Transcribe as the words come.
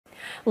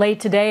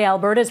Late today,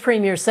 Alberta's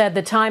Premier said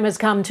the time has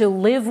come to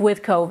live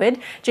with COVID.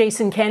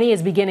 Jason Kenney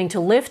is beginning to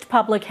lift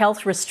public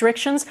health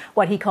restrictions,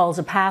 what he calls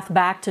a path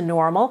back to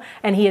normal,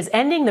 and he is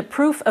ending the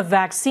proof of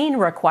vaccine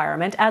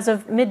requirement as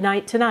of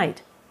midnight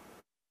tonight.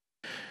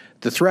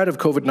 The threat of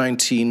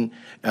COVID-19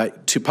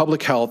 to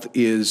public health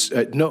is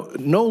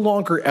no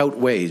longer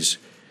outweighs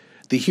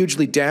the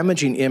hugely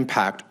damaging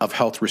impact of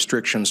health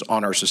restrictions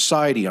on our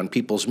society, on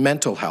people's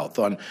mental health,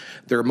 on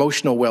their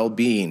emotional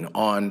well-being,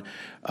 on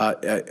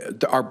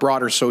our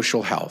broader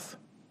social health.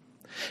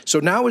 So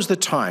now is the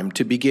time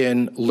to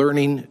begin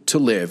learning to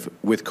live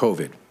with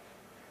COVID.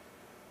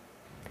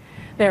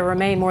 There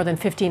remain more than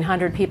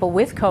 1,500 people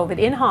with COVID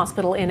in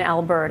hospital in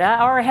Alberta.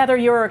 Our Heather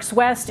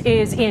Yourex-West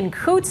is in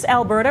Coutts,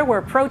 Alberta,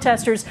 where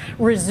protesters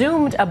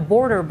resumed a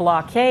border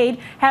blockade.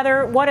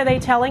 Heather, what are they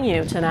telling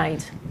you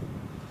tonight?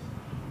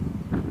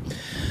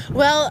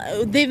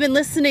 Well, they've been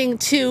listening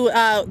to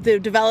the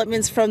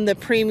developments from the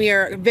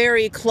Premier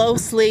very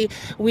closely.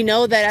 We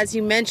know that, as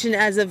you mentioned,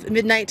 as of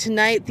midnight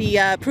tonight,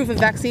 the proof of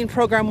vaccine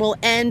program will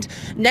end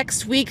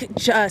next week.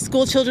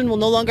 School children will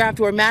no longer have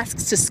to wear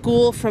masks to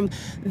school. From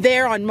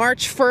there, on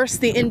March 1st,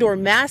 the indoor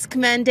mask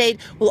mandate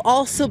will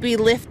also be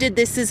lifted.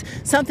 This is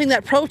something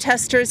that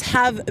protesters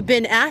have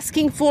been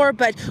asking for,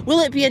 but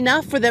will it be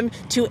enough for them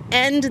to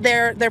end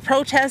their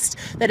protest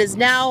that is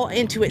now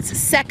into its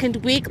second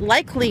week?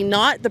 Likely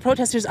not. The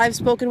protesters I've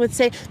spoken with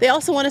say they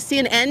also want to see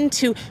an end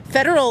to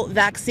federal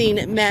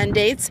vaccine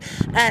mandates,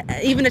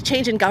 even a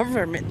change in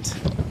government.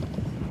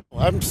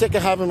 I'm sick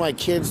of having my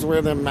kids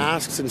wear them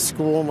masks in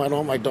school. I don't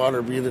want my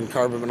daughter breathing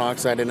carbon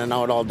monoxide in and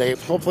out all day.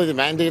 Hopefully the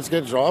mandates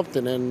get dropped,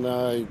 and then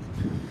it'd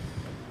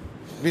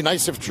be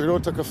nice if Trudeau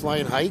took a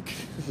flying hike.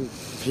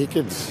 He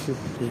could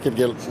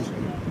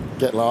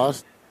get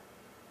lost.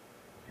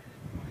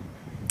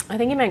 I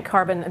think he meant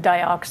carbon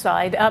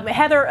dioxide.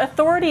 Heather,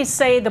 authorities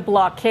say the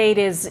blockade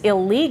is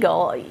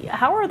illegal.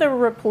 How are the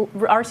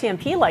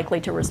RCMP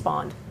likely to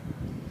respond?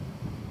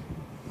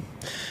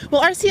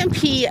 Well,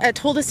 RCMP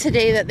told us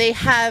today that they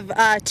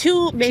have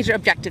two major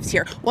objectives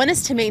here. One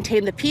is to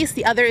maintain the peace.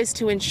 The other is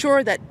to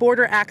ensure that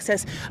border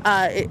access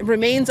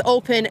remains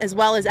open, as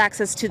well as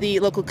access to the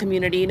local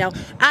community. Now,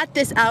 at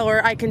this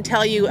hour, I can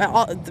tell you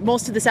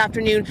most of this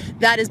afternoon,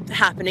 that is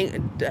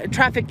happening.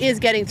 Traffic is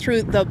getting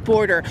through the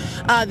border.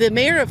 The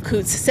mayor of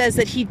Coutts says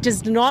that he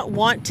does not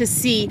want to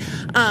see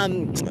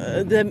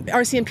the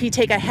RCMP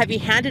take a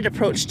heavy-handed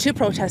approach to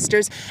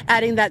protesters,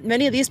 adding that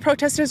many of these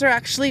protesters are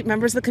actually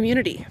members of the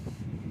community.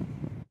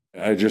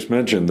 I just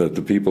mentioned that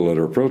the people that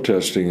are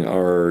protesting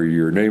are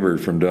your neighbor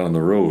from down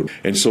the road.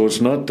 And so it's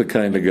not the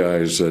kind of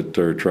guys that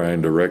are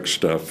trying to wreck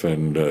stuff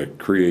and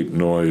create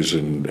noise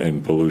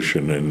and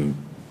pollution and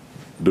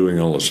doing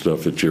all the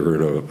stuff that you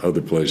heard of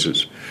other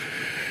places.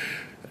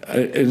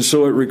 And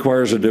so it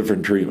requires a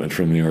different treatment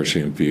from the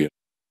RCMP.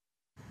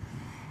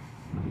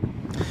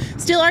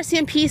 Still,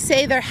 RCMP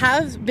say there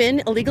have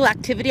been illegal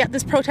activity at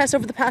this protest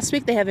over the past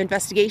week. They have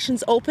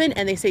investigations open,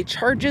 and they say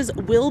charges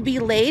will be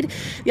laid.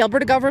 The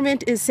Alberta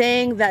government is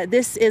saying that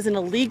this is an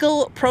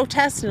illegal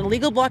protest, an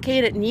illegal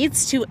blockade. It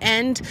needs to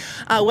end.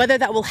 Whether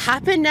that will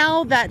happen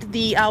now that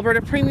the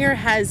Alberta Premier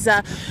has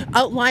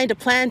outlined a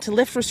plan to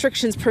lift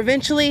restrictions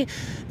provincially,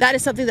 that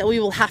is something that we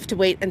will have to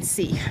wait and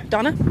see.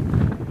 Donna?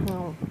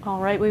 Oh, all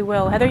right, we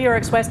will. Heather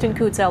Yourex-West in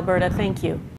Coutts, Alberta. Thank you.